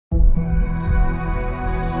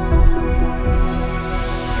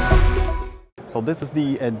So this is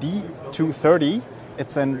the D230.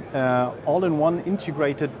 It's an all-in-one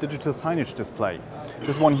integrated digital signage display.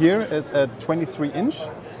 This one here is a 23-inch.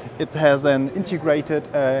 It has an integrated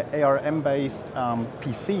ARM-based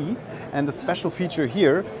PC, and the special feature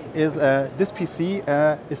here is this PC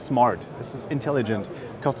is smart. This is intelligent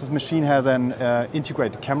because this machine has an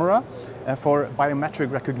integrated camera for biometric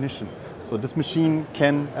recognition. So this machine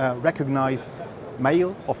can recognize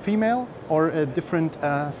male or female or different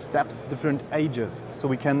steps, different ages. So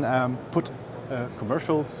we can put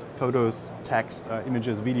commercials, photos, text,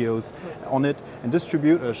 images, videos on it and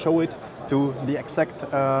distribute or show it to the exact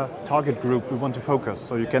target group we want to focus.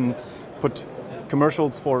 So you can put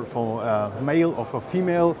commercials for male or for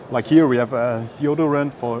female. Like here we have a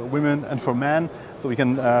deodorant for women and for men. So we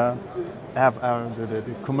can have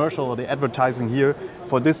the commercial or the advertising here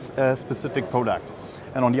for this specific product.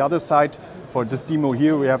 And on the other side, for this demo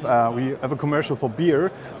here, we have a commercial for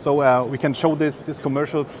beer. So we can show these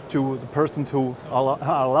commercials to the persons who are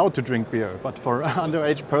allowed to drink beer. But for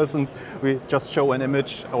underage persons, we just show an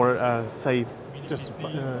image or say, just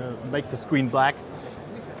make the screen black.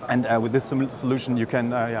 And with this solution, you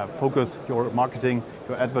can focus your marketing,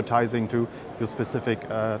 your advertising to your specific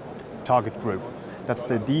target group. That's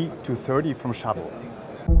the D230 from Shuttle.